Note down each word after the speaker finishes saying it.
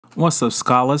What's up,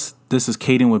 scholars? This is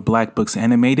Caden with Black Books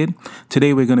Animated.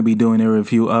 Today we're going to be doing a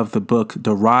review of the book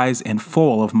The Rise and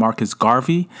Fall of Marcus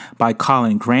Garvey by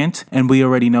Colin Grant. And we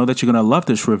already know that you're going to love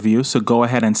this review, so go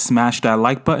ahead and smash that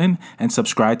like button and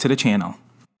subscribe to the channel.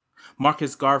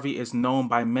 Marcus Garvey is known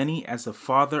by many as the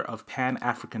father of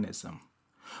Pan-Africanism.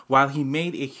 While he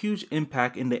made a huge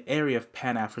impact in the area of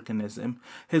Pan-Africanism,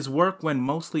 his work went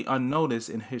mostly unnoticed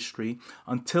in history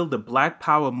until the Black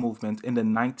Power movement in the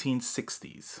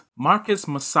 1960s. Marcus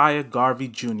Mosiah Garvey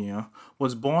Jr.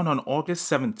 was born on August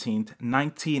 17,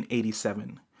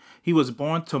 1987. He was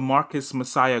born to Marcus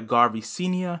Mosiah Garvey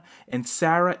Sr. and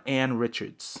Sarah Ann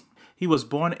Richards. He was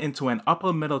born into an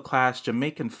upper-middle-class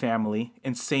Jamaican family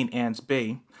in St. Ann's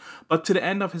Bay, but to the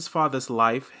end of his father's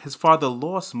life, his father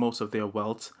lost most of their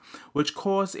wealth, which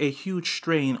caused a huge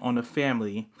strain on the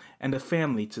family and the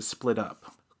family to split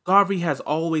up. Garvey has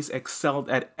always excelled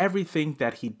at everything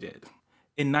that he did.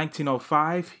 In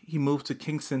 1905, he moved to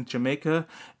Kingston, Jamaica,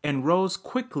 and rose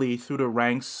quickly through the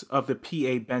ranks of the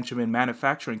P.A. Benjamin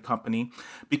Manufacturing Company,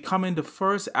 becoming the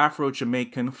first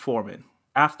Afro-Jamaican foreman.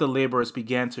 After laborers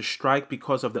began to strike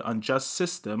because of the unjust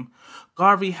system,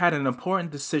 Garvey had an important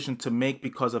decision to make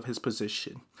because of his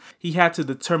position. He had to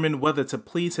determine whether to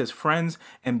please his friends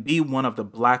and be one of the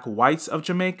black whites of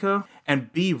Jamaica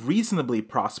and be reasonably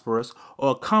prosperous,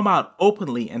 or come out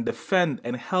openly and defend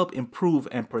and help improve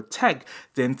and protect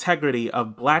the integrity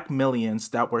of black millions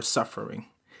that were suffering.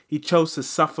 He chose to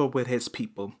suffer with his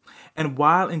people, and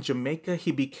while in Jamaica,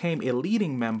 he became a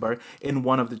leading member in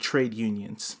one of the trade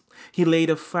unions. He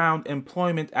later found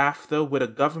employment with a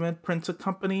government printer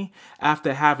company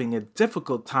after having a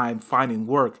difficult time finding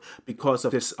work because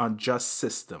of this unjust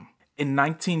system. In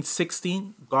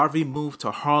 1916, Garvey moved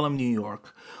to Harlem, New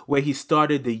York, where he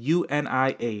started the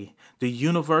UNIA, the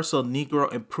Universal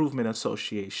Negro Improvement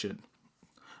Association.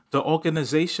 The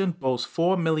organization boasts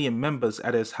 4 million members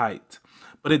at its height,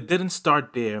 but it didn't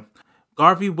start there.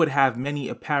 Garvey would have many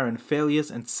apparent failures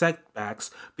and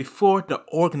setbacks before the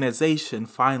organization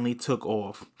finally took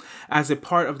off. As a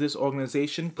part of this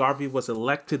organization, Garvey was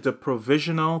elected the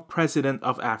Provisional President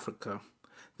of Africa.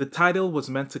 The title was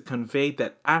meant to convey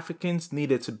that Africans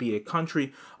needed to be a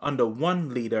country under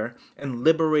one leader and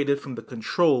liberated from the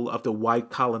control of the white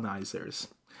colonizers.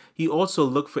 He also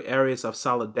looked for areas of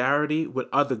solidarity with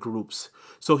other groups,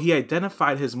 so he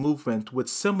identified his movement with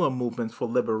similar movements for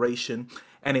liberation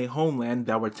and a homeland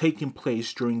that were taking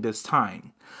place during this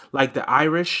time, like the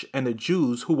Irish and the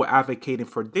Jews who were advocating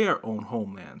for their own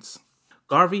homelands.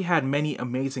 Garvey had many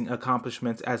amazing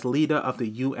accomplishments as leader of the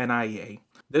UNIA.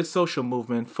 This social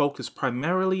movement focused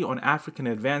primarily on African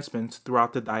advancements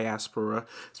throughout the diaspora,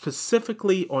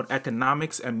 specifically on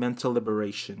economics and mental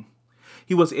liberation.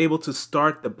 He was able to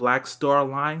start the Black Star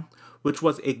Line, which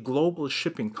was a global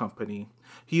shipping company.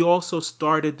 He also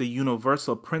started the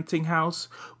Universal Printing House,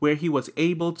 where he was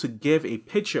able to give a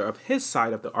picture of his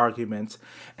side of the argument,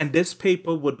 and this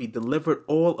paper would be delivered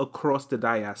all across the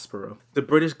diaspora. The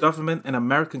British government and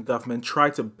American government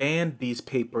tried to ban these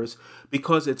papers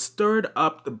because it stirred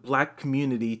up the black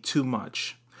community too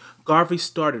much. Garvey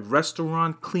started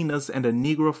Restaurant Cleaners and the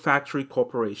Negro Factory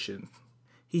Corporation.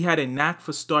 He had a knack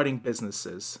for starting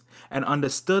businesses and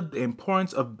understood the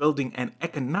importance of building an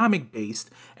economic base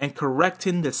and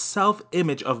correcting the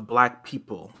self-image of black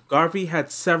people. Garvey had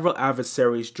several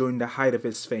adversaries during the height of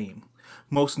his fame.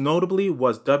 Most notably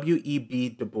was W.E.B.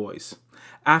 Du Bois.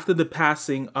 After the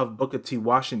passing of Booker T.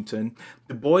 Washington,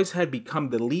 Du Bois had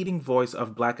become the leading voice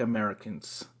of black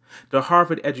Americans. The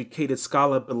Harvard-educated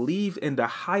scholar believed in the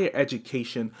higher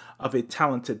education of a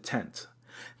talented tenth.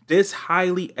 This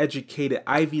highly educated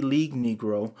Ivy League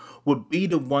Negro would be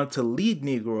the one to lead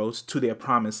Negroes to their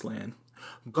promised land.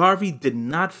 Garvey did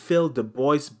not fill Du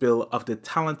Bois' bill of the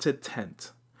talented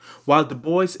tenth. While Du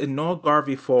Bois ignored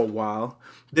Garvey for a while,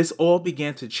 this all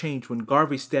began to change when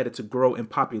Garvey started to grow in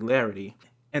popularity,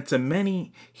 and to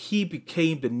many, he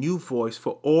became the new voice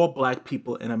for all black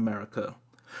people in America.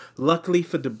 Luckily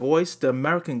for Du Bois, the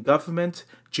American government,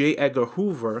 J. Edgar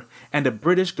Hoover, and the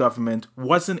British government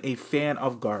wasn't a fan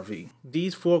of Garvey.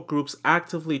 These four groups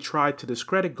actively tried to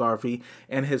discredit Garvey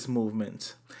and his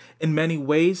movement. In many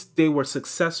ways, they were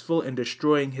successful in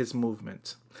destroying his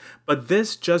movement. But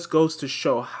this just goes to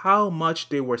show how much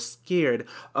they were scared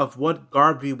of what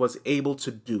Garvey was able to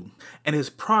do and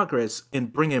his progress in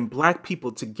bringing black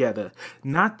people together,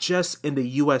 not just in the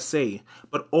USA,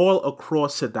 but all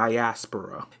across the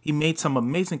diaspora. He made some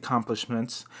amazing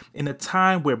accomplishments in a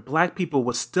time where black people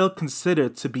were still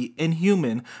considered to be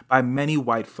inhuman by many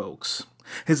white folks.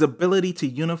 His ability to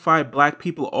unify black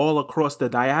people all across the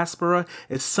diaspora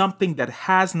is something that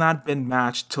has not been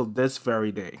matched till this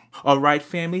very day. Alright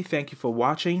family, thank you for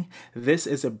watching. This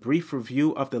is a brief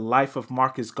review of the life of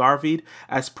Marcus Garvey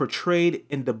as portrayed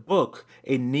in the book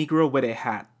A Negro with a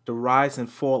Hat, The Rise and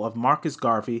Fall of Marcus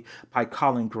Garvey by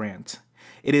Colin Grant.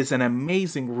 It is an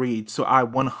amazing read, so I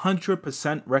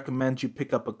 100% recommend you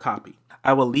pick up a copy.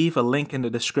 I will leave a link in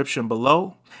the description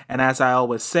below, and as I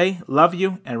always say, love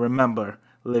you, and remember,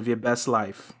 live your best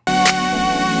life.